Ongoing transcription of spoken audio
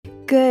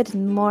Good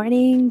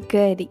morning,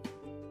 good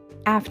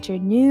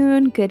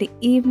afternoon, good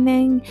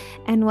evening,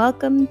 and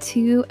welcome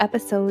to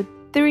episode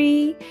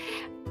 3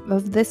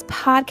 of this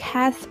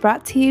podcast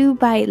brought to you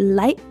by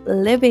Light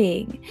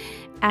Living.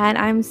 And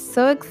I'm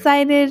so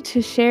excited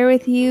to share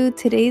with you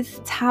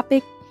today's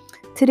topic.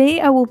 Today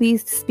I will be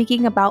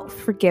speaking about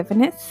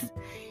forgiveness,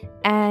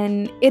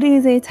 and it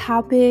is a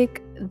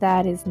topic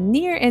that is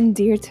near and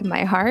dear to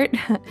my heart.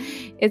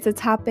 It's a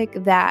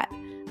topic that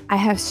I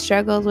have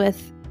struggled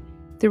with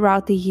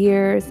throughout the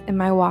years in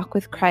my walk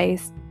with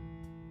Christ.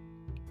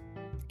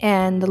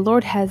 And the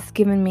Lord has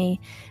given me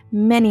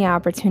many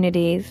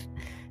opportunities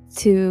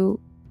to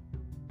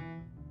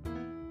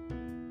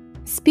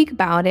speak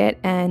about it,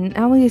 and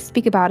not only to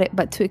speak about it,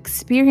 but to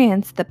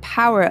experience the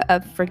power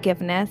of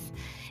forgiveness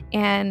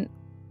and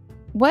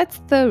what's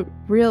the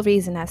real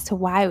reason as to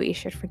why we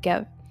should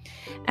forgive.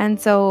 And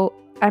so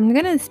I'm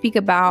going to speak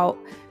about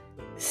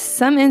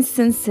some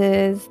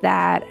instances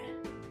that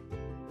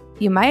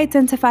you might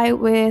identify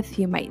with,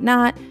 you might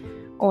not,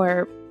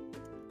 or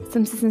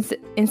some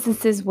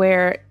instances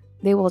where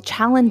they will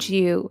challenge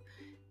you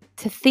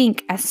to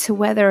think as to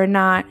whether or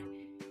not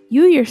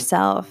you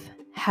yourself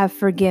have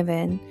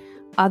forgiven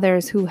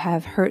others who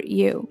have hurt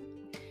you.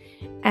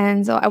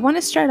 And so I want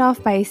to start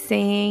off by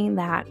saying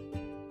that,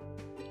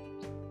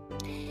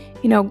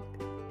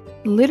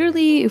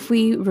 literally, if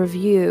we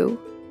review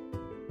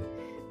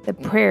the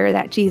prayer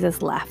that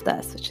Jesus left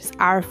us, which is,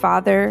 Our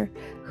Father,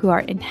 who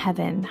art in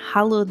heaven,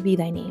 hallowed be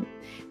thy name.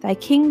 Thy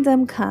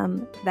kingdom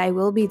come, thy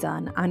will be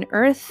done, on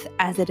earth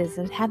as it is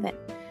in heaven.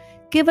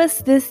 Give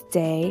us this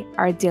day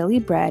our daily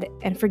bread,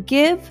 and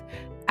forgive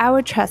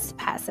our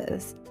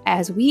trespasses,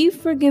 as we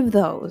forgive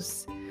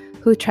those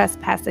who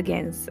trespass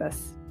against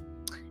us.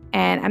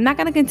 And I'm not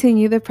going to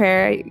continue the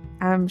prayer.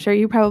 I'm sure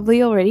you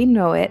probably already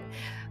know it,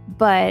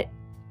 but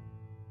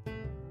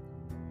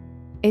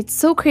it's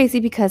so crazy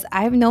because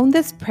I've known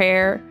this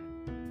prayer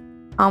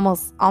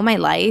almost all my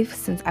life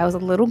since I was a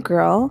little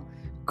girl,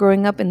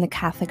 growing up in the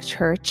Catholic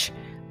Church,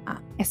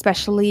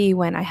 especially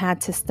when I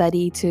had to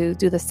study to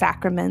do the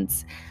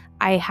sacraments.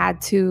 I had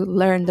to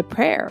learn the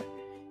prayer.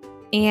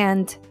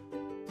 And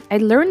I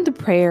learned the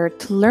prayer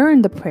to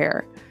learn the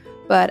prayer,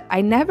 but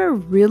I never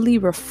really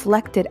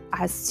reflected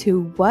as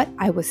to what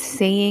I was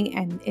saying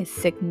and its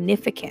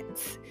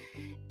significance.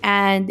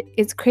 And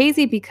it's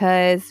crazy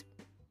because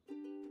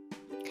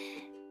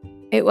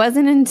it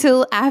wasn't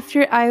until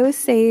after I was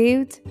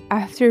saved,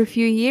 after a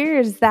few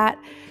years, that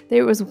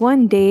there was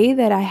one day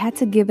that I had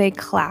to give a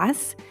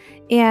class,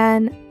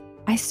 and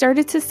I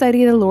started to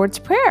study the Lord's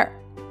Prayer.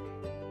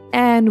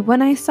 And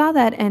when I saw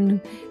that, and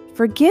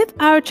forgive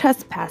our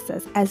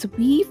trespasses as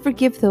we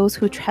forgive those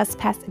who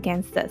trespass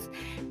against us.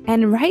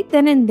 And right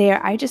then and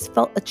there, I just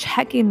felt a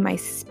check in my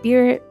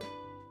spirit.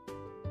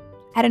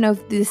 I don't know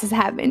if this has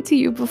happened to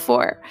you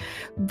before,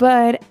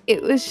 but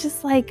it was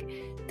just like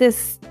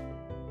this.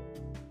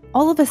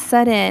 All of a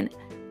sudden,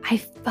 I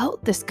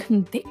felt this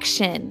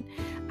conviction.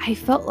 I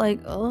felt like,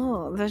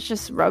 oh, this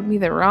just rubbed me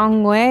the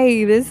wrong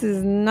way. This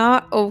is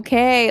not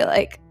okay.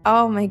 Like,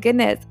 oh my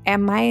goodness,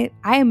 I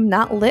am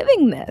not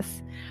living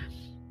this.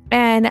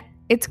 And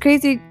it's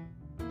crazy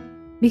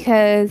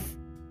because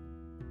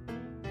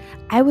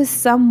I was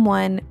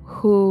someone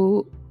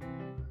who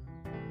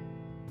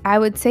I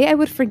would say I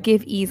would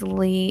forgive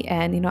easily,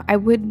 and, I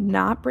would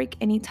not break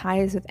any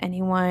ties with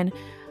anyone.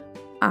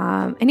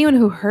 Anyone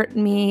who hurt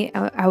me,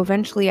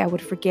 eventually I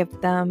would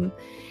forgive them.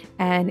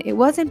 And it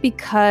wasn't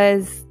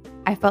because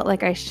I felt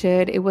like I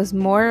should. It was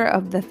more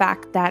of the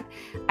fact that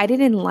I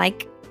didn't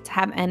like to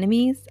have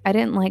enemies. I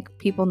didn't like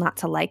people not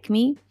to like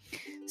me.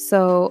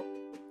 So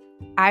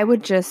I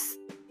would just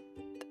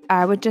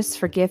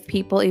forgive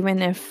people,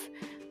 even if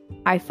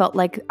I felt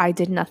like I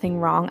did nothing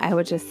wrong. I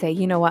would just say,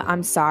 you know what,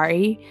 I'm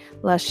sorry.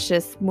 Let's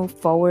just move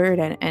forward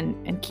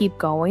and keep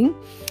going.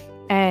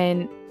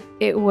 And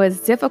it was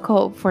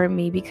difficult for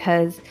me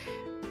because,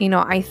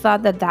 I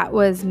thought that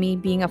was me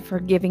being a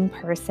forgiving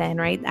person,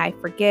 right? I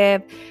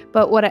forgive.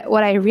 But what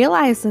I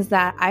realized is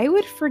that I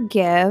would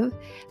forgive.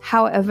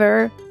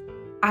 However,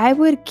 I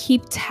would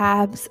keep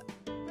tabs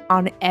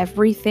on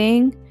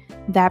everything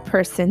that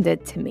person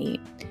did to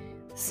me.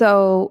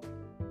 So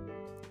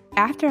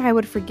after I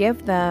would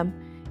forgive them,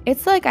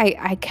 it's like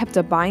I kept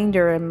a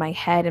binder in my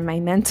head, in my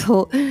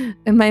mental,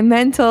 in my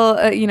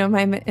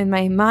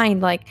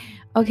mind, like,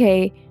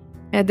 okay,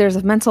 there's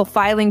a mental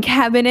filing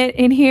cabinet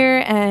in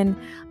here, and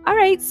all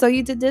right, so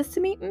you did this to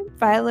me,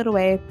 file it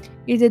away.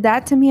 You did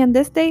that to me on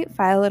this date,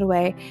 file it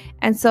away.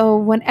 And so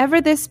whenever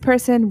this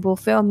person will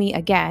fail me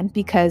again,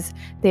 because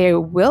they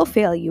will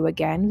fail you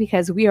again,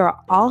 because we are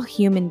all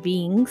human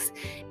beings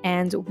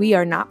and we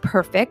are not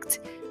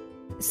perfect,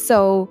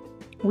 so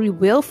we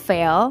will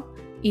fail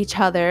each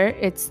other.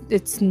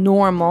 It's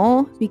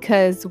normal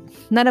because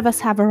none of us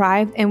have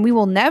arrived, and we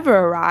will never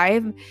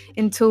arrive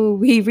until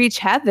we reach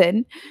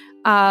heaven.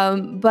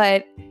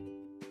 But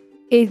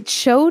it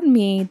showed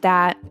me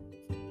that,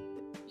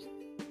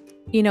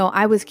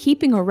 I was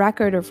keeping a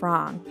record of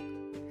wrong.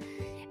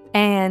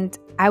 And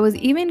I was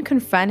even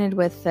confronted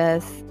with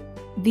this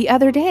the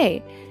other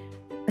day.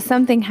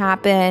 something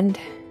happened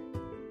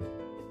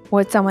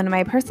with someone in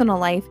my personal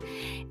life,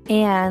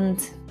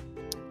 and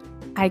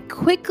I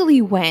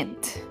quickly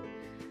went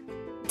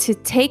to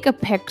take a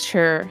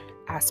picture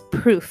as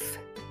proof.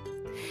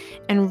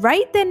 And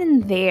right then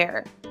and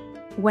there,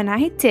 when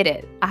I did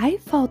it, I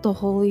felt the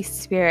Holy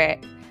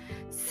Spirit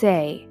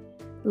say,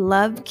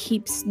 love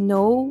keeps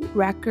no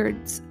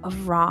records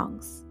of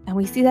wrongs. And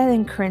we see that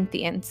in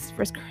Corinthians,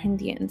 1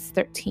 Corinthians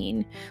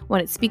 13,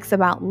 when it speaks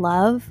about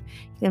love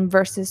in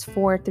verses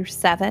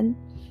 4-7.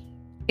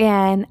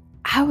 And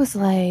I was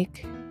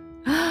like,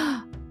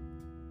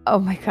 oh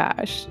my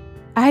gosh,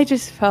 I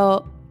just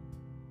felt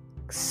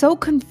so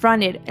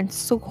confronted and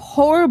so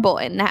horrible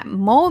in that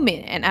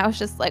moment. And I was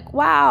just like,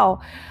 wow,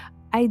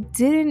 I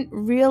didn't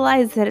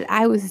realize that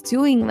I was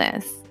doing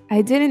this.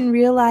 I didn't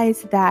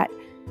realize that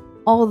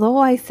although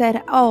I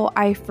said, oh,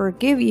 I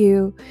forgive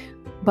you,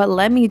 but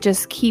let me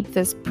just keep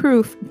this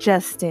proof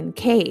just in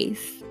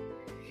case.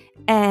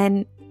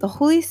 And the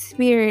Holy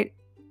Spirit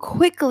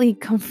quickly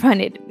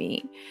confronted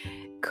me,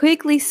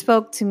 quickly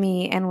spoke to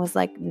me and was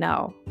like,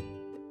 no.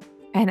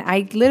 And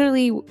I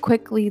literally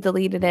quickly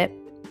deleted it.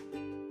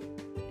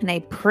 And I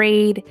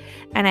prayed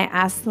and I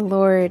asked the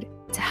Lord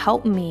to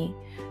help me,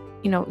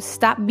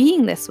 stop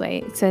being this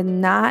way, to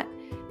not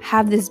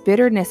have this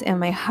bitterness in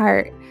my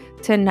heart,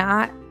 to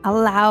not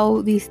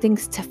allow these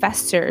things to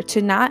fester,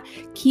 to not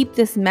keep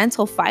this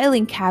mental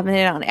filing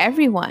cabinet on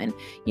everyone,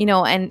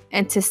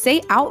 and to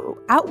say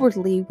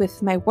outwardly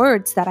with my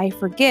words that I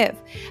forgive.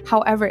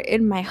 However,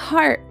 in my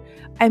heart,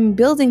 I'm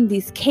building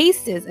these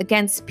cases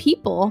against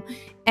people,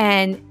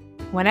 and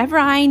whenever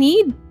I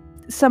need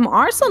some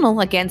arsenal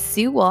against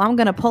you, well, I'm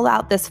going to pull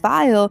out this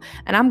file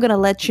and I'm going to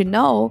let you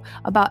know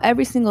about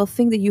every single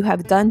thing that you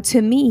have done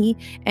to me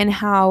and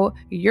how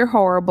you're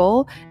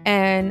horrible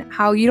and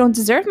how you don't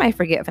deserve my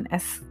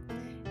forgiveness.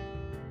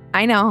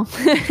 I know.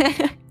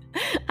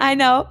 I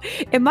know.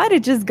 It might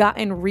have just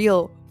gotten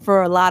real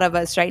for a lot of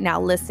us right now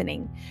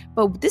listening,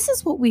 but this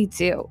is what we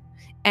do.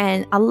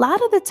 And a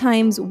lot of the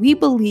times we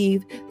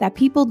believe that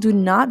people do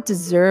not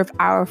deserve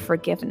our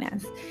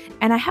forgiveness.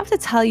 And I have to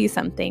tell you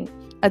something.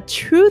 A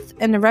truth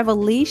and a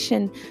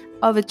revelation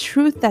of a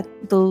truth that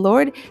the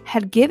Lord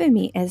had given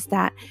me is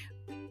that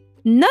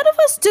none of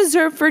us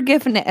deserve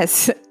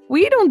forgiveness.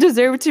 We don't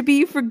deserve to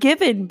be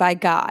forgiven by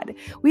God.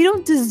 We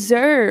don't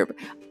deserve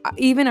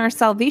even our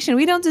salvation.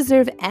 We don't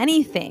deserve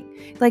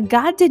anything. Like,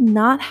 God did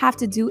not have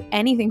to do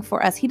anything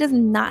for us. He does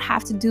not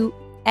have to do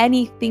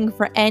anything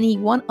for any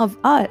one of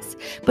us,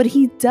 but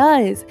He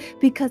does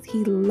because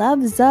He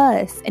loves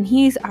us and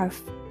He's our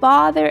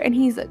Father, and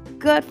He's a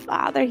good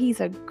Father. He's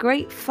a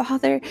great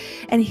Father,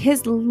 and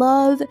His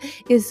love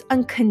is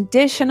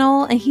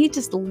unconditional, and He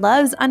just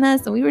loves on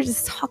us. And we were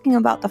just talking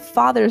about the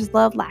Father's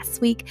love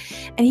last week,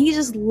 and He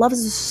just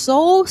loves us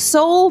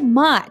so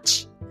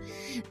much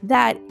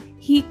that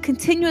He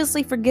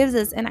continuously forgives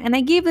us. And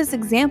I gave this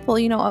example,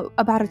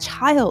 about a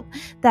child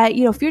that,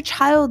 if your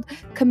child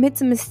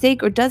commits a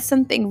mistake or does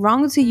something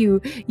wrong to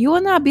you, you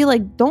will not be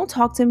like, don't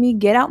talk to me,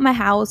 get out my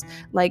house.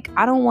 Like,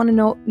 I don't want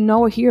to know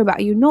or hear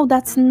about you. No,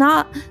 that's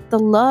not the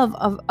love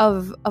of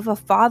a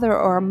father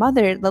or a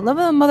mother. The love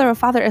of a mother or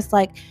father is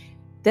like,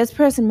 this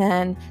person,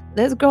 man,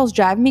 this girl's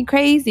driving me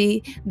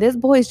crazy. This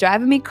boy's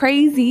driving me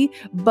crazy,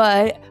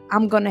 but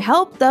I'm going to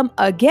help them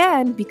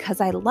again because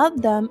I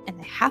love them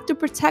and I have to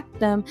protect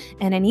them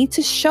and I need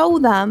to show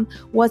them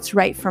what's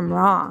right from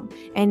wrong.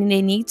 And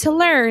they need to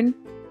learn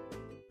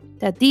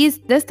that this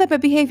type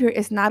of behavior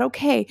is not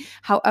okay.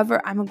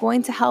 However, I'm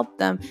going to help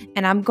them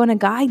and I'm going to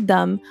guide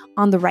them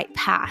on the right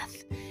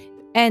path.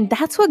 And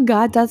that's what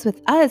God does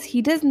with us.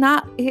 He does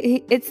not,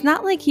 it's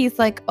not like He's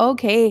like,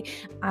 okay,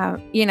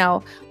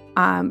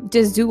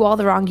 just do all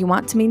the wrong you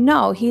want to me.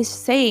 No, He's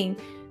saying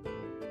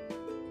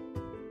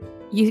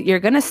you're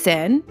going to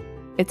sin.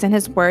 It's in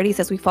His word. He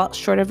says we fall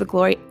short of the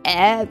glory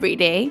every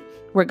day.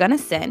 We're going to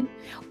sin.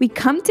 We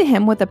come to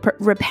Him with a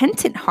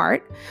repentant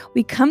heart.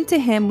 We come to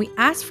Him. We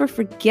ask for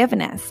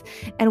forgiveness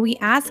and we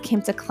ask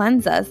Him to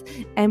cleanse us.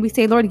 And we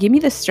say, Lord, give me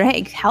the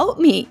strength. Help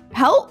me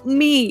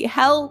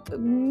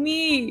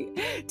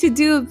to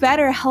do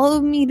better.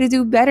 Help me to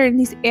do better in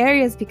these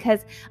areas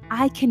because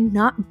I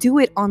cannot do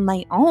it on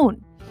my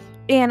own.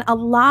 And a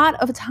lot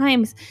of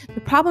times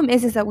the problem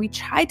is that we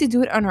try to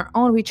do it on our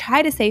own. We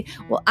try to say,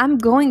 well, I'm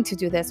going to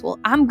do this. Well,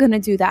 I'm going to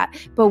do that.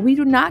 But we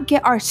do not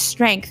get our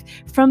strength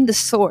from the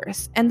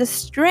source. And the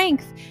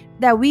strength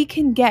that we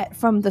can get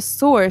from the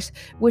source,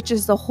 which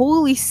is the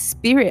Holy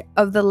Spirit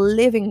of the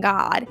living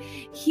God,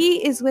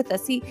 He is with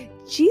us. See,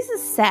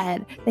 Jesus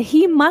said that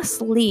He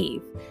must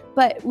leave,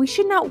 but we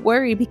should not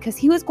worry because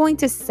He was going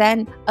to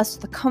send us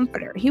the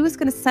Comforter. He was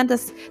going to send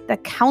us the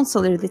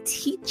Counselor, the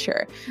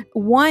Teacher,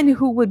 one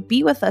who would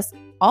be with us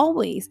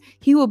always.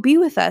 He will be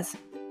with us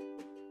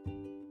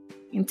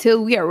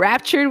until we are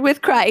raptured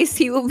with Christ,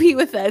 he will be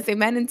with us.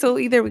 Amen. Until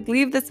either we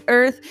leave this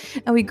earth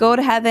and we go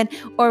to heaven,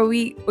 or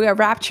we are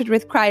raptured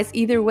with Christ.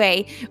 Either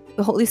way,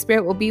 the Holy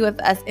Spirit will be with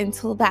us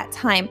until that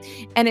time.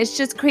 And it's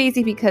just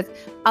crazy because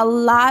a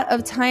lot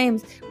of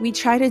times we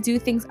try to do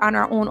things on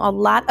our own. A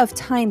lot of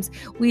times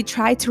we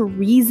try to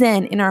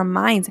reason in our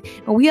minds,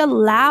 and we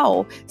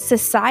allow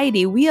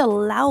society, we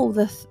allow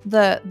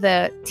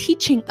the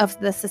teaching of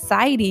the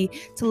society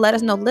to let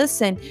us know,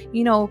 listen,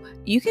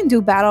 you can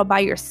do battle by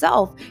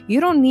yourself.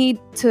 You don't need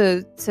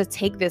to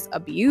take this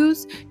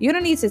abuse. You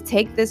don't need to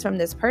take this from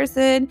this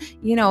person,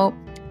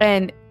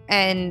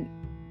 and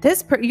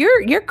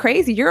you're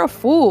crazy. You're a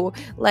fool.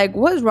 Like,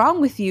 what's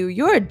wrong with you?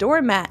 You're a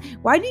doormat.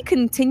 Why do you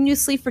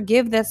continuously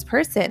forgive this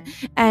person?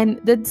 And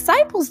the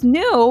disciples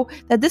knew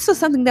that this was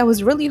something that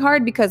was really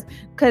hard because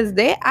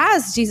they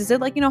asked Jesus, they're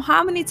like,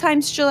 how many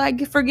times shall I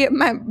forgive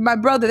my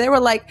brother? They were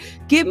like,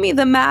 give me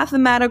the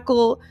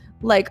mathematical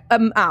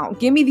amount.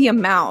 Give me the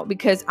amount,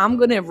 because I'm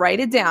going to write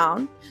it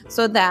down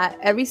so that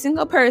every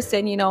single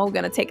person, going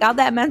to take out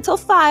that mental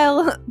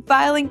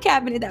filing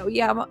cabinet that we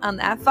have on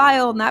that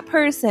file on that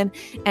person.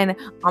 And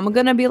I'm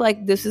going to be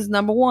like, this is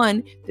number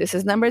 1. This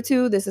is number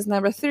 2. This is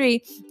number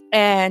 3.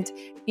 And,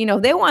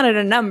 they wanted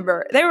a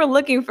number. They were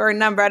looking for a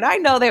number. And I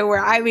know they were.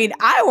 I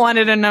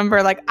wanted a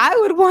number. Like, I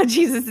would want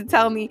Jesus to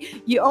tell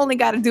me, you only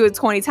got to do it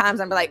 20 times.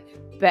 I'm like,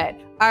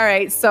 bet. All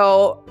right,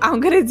 so I'm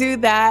going to do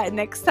that.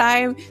 Next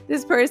time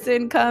this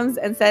person comes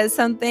and says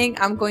something,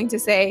 I'm going to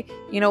say,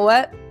 you know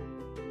what?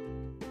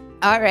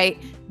 All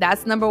right,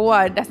 that's number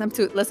 1. That's number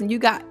 2. Listen, you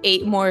got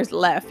 8 more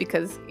left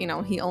because,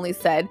 he only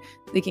said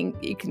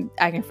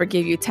I can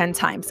forgive you 10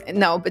 times.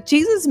 No, but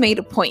Jesus made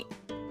a point.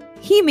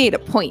 He made a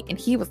point, and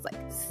he was like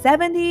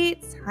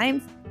 70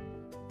 times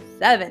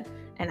 7.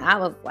 And I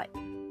was like,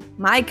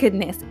 my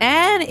goodness.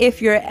 And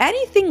if you're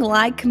anything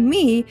like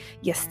me,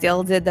 you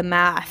still did the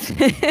math.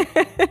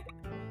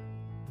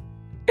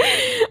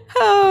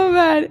 Oh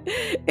man.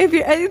 If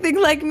you're anything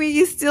like me,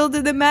 you still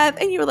did the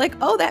math and you're like,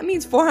 oh, that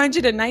means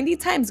 490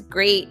 times.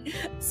 Great.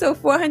 So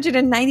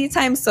 490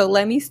 times. So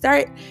let me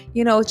start,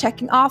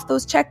 checking off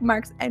those check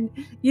marks. And,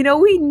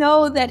 we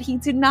know that he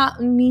did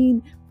not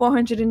mean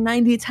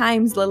 490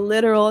 times the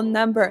literal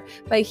number,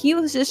 but he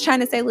was just trying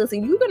to say,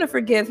 listen, you're going to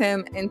forgive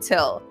him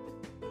until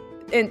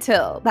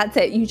that's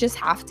it. You just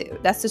have to.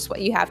 That's just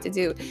what you have to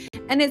do.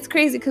 And it's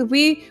crazy because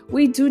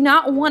we do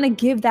not want to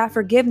give that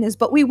forgiveness,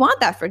 but we want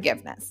that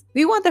forgiveness.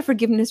 We want the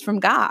forgiveness from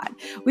God.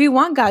 We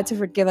want God to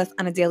forgive us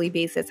on a daily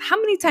basis. How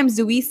many times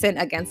do we sin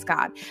against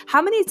God?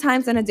 How many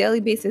times on a daily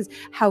basis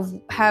have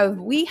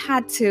we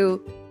had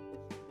to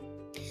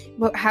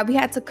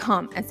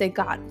come and say,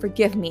 God,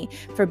 forgive me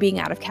for being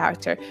out of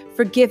character.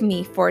 Forgive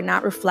me for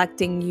not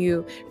reflecting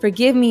you.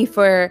 Forgive me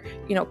for,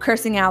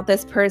 cursing out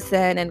this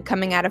person and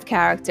coming out of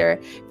character.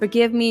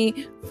 Forgive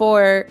me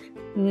for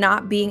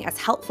not being as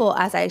helpful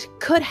as I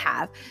could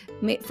have.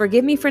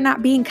 Forgive me for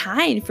not being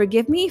kind.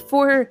 Forgive me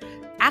for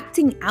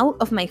acting out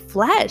of my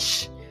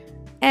flesh.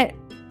 And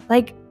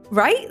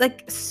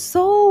right?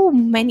 So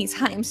many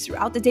times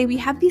throughout the day, we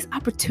have these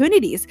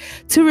opportunities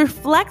to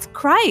reflect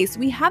Christ.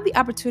 We have the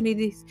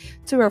opportunities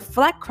to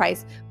reflect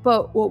Christ,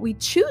 but what we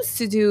choose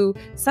to do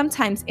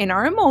sometimes in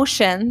our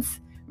emotions,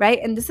 right?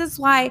 And this is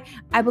why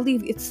I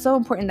believe it's so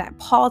important that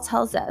Paul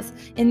tells us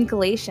in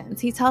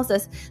Galatians, he tells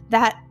us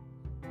that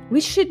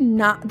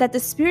that the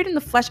spirit and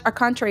the flesh are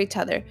contrary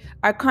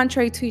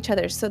to each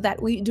other, so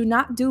that we do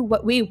not do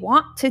what we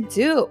want to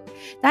do.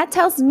 That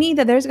tells me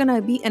that there's going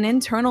to be an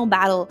internal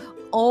battle.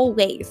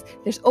 Always.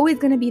 There's always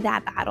going to be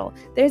that battle.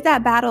 There's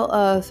that battle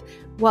of,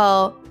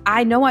 well,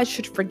 I know I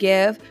should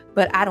forgive,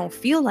 but I don't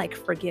feel like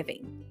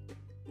forgiving.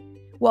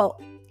 Well,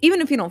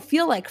 even if you don't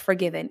feel like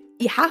forgiving,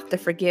 you have to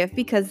forgive,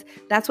 because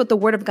that's what the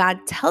Word of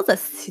God tells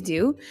us to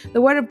do. The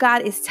Word of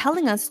God is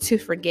telling us to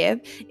forgive.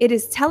 It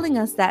is telling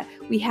us that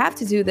we have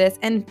to do this.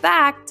 In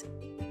fact,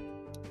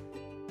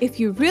 if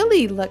you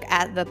really look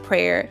at the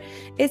prayer,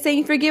 it's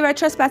saying, forgive our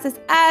trespasses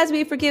as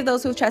we forgive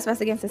those who trespass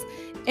against us.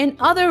 In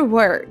other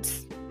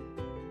words,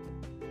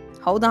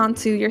 hold on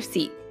to your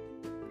seat.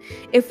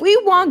 If we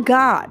want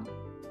God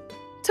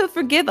to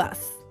forgive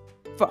us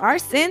for our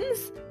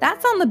sins,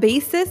 that's on the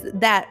basis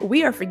that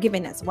we are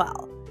forgiven as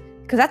well.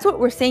 Because that's what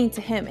we're saying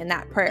to him in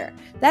that prayer.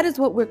 That is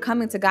what we're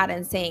coming to God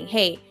and saying,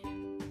 hey,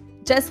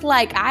 just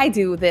like I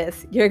do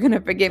this, you're going to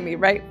forgive me,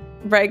 right?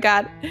 Right,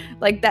 God?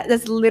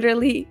 That's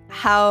literally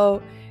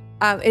how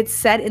it's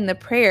said in the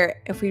prayer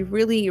if we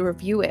really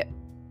review it.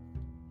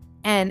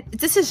 And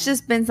this has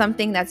just been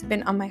something that's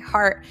been on my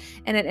heart.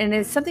 And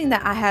it's something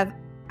that I have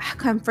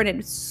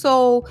confronted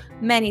so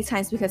many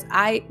times, because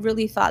I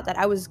really thought that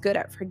I was good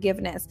at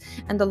forgiveness.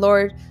 And the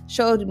Lord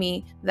showed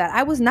me that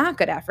I was not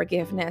good at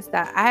forgiveness,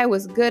 that I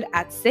was good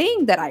at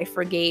saying that I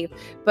forgave,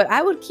 but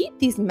I would keep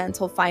these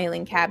mental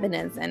filing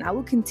cabinets and I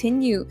would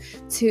continue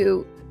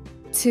to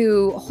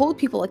hold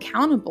people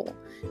accountable.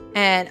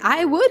 And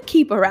I would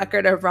keep a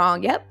record of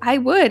wrong. Yep, I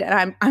would.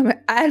 And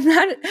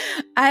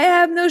I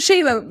have no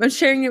shame. I'm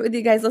sharing it with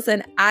you guys.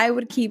 Listen, I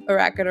would keep a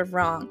record of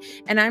wrong.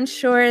 And I'm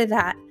sure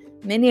that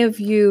Many of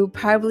you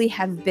probably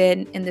have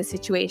been in this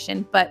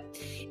situation, but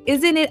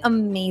isn't it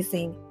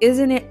amazing?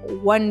 Isn't it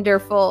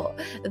wonderful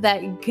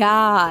that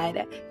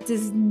God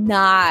does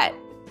not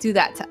do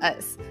that to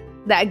us?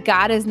 That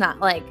God is not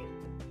like,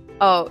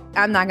 oh,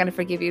 I'm not going to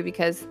forgive you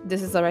because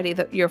this is already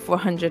your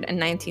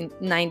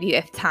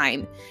 490th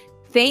time.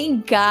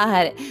 Thank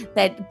God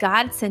that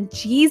God sent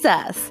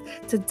Jesus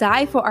to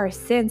die for our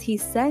sins. He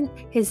sent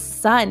his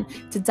son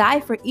to die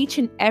for each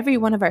and every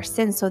one of our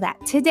sins so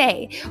that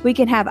today we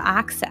can have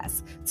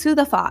access to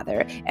the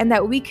Father and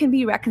that we can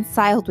be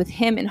reconciled with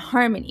him in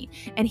harmony.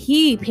 And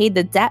he paid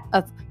the debt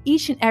of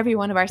each and every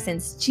one of our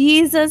sins.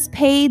 Jesus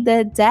paid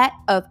the debt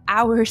of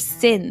our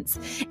sins.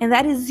 And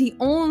that is the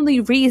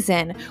only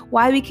reason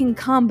why we can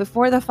come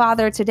before the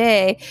Father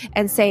today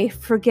and say,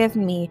 forgive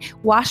me,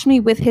 wash me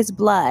with his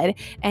blood.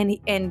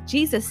 And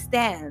Jesus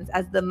stands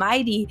as the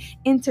mighty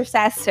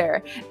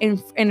intercessor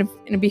in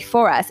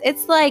before us.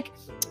 It's like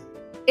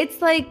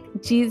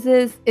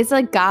Jesus, it's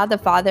like God the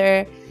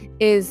Father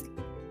is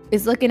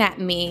looking at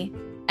me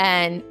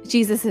and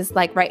Jesus is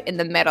like right in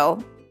the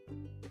middle.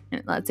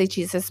 And let's say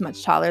Jesus is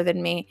much taller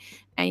than me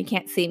and you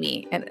can't see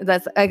me. And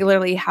that's like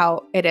literally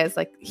how it is.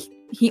 Like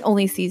he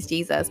only sees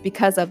Jesus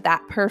because of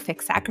that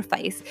perfect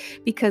sacrifice,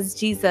 because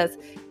Jesus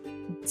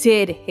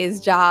did his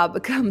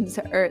job, come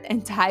to earth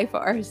and die for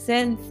our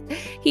sins.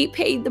 He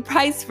paid the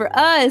price for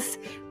us.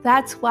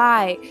 That's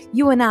why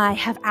you and I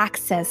have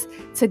access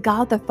to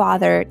God the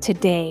Father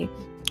today.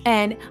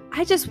 And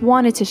I just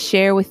wanted to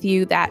share with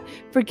you that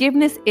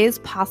forgiveness is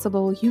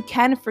possible. You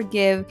can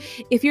forgive.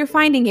 If you're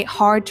finding it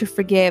hard to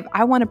forgive,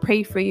 I want to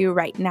pray for you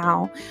right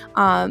now.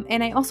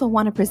 And I also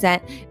want to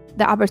present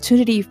the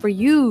opportunity for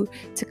you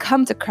to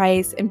come to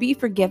Christ and be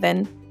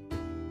forgiven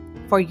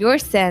for your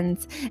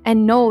sins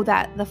and know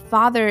that the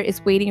Father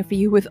is waiting for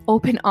you with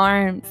open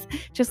arms.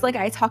 Just like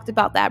I talked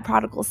about that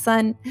prodigal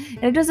son.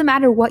 And it doesn't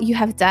matter what you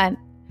have done.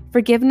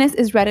 Forgiveness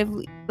is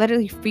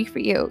readily free for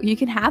you. You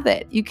can have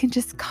it. You can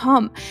just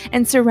come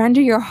and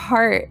surrender your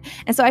heart.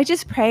 And so I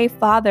just pray,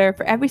 Father,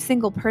 for every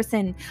single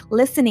person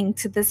listening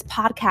to this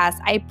podcast,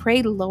 I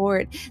pray,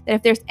 Lord, that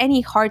if there's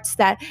any hearts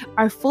that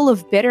are full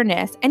of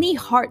bitterness, any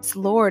hearts,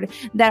 Lord,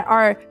 that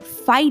are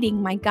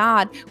fighting, my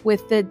God,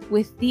 with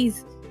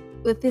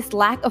this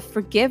lack of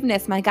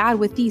forgiveness, my God,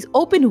 with these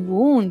open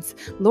wounds,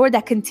 Lord,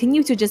 that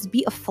continue to just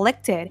be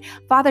afflicted.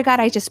 Father God,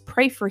 I just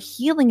pray for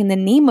healing in the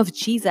name of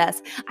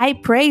Jesus. I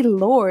pray,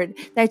 Lord,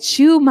 that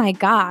you, my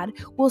God,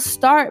 will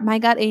start, my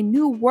God, a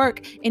new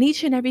work in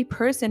each and every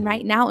person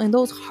right now in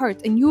those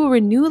hearts, and you will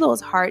renew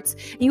those hearts,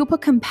 and you will put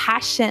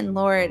compassion,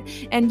 Lord,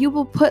 and you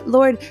will put,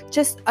 Lord,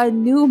 just a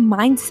new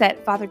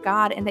mindset, Father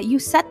God, and that you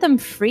set them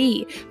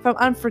free from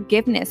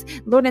unforgiveness,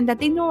 Lord, and that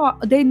they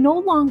no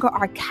longer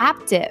are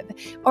captive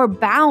or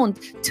bound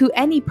to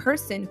any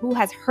person who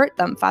has hurt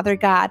them, Father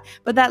God,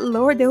 but that,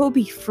 Lord, they will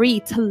be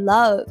free to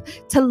love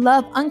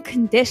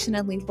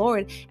unconditionally,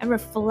 Lord, and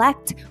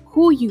reflect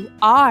who you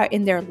are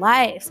in their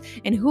lives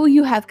and who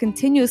you have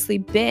continuously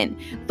been.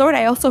 Lord,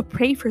 I also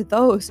pray for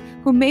those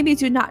who maybe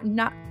do not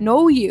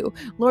know you,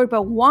 Lord,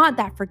 but want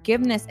that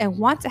forgiveness and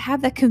want to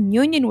have that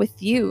communion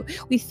with you.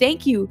 We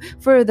thank you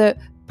for the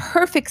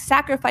perfect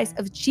sacrifice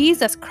of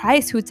Jesus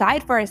Christ who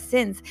died for our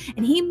sins,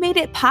 and he made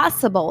it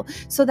possible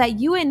so that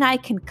you and I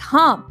can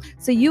come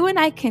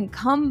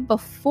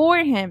before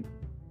him,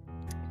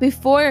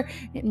 before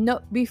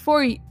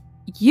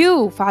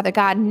you, Father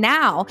God,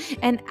 now,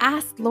 and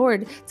ask,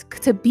 Lord,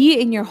 to be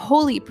in your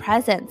holy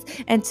presence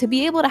and to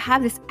be able to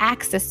have this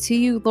access to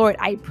you, Lord.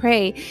 I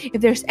pray if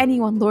there's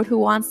anyone, Lord, who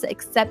wants to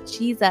accept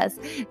Jesus,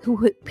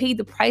 who paid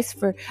the price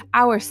for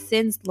our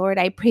sins, Lord,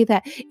 I pray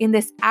that in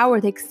this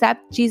hour they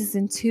accept Jesus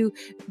into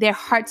their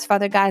hearts,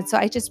 Father God. So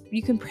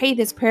you can pray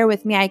this prayer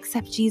with me. I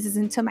accept Jesus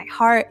into my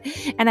heart,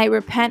 and I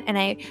repent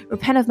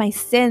of my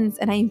sins,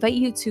 and I invite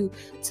you to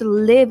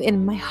live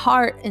in my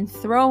heart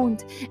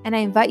enthroned, and I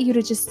invite you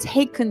to just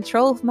take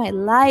control of my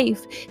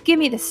life. Give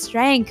me the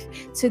strength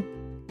to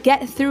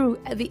get through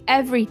the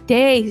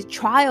everyday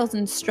trials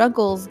and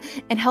struggles,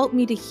 and help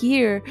me to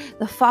hear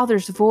the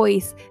Father's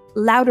voice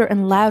louder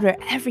and louder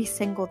every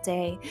single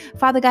day.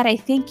 Father God, I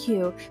thank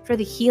you for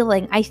the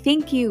healing. I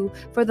thank you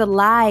for the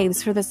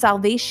lives, for the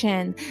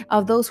salvation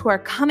of those who are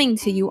coming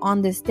to you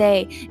on this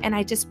day. And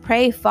I just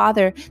pray,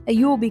 Father, that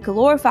you will be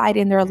glorified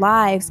in their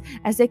lives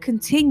as they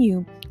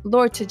continue,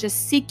 Lord, to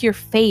just seek your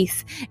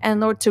face, and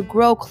Lord, to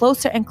grow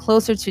closer and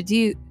closer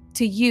to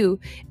you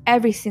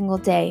every single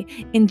day.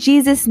 In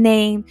Jesus'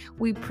 name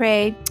we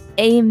pray.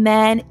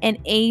 Amen and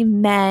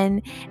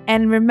amen.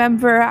 And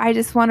remember, I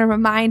just want to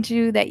remind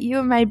you that you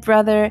are my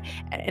brother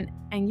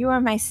and you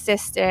are my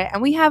sister,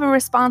 and we have a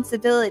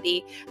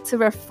responsibility to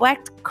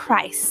reflect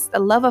Christ, the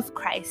love of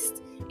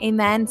Christ.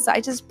 Amen. So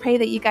I just pray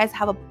that you guys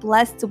have a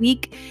blessed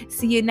week.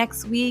 See you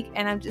next week.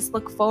 And I just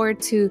look forward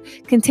to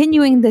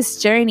continuing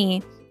this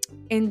journey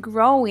in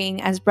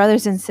growing as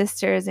brothers and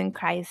sisters in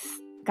Christ.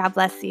 God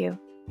bless you.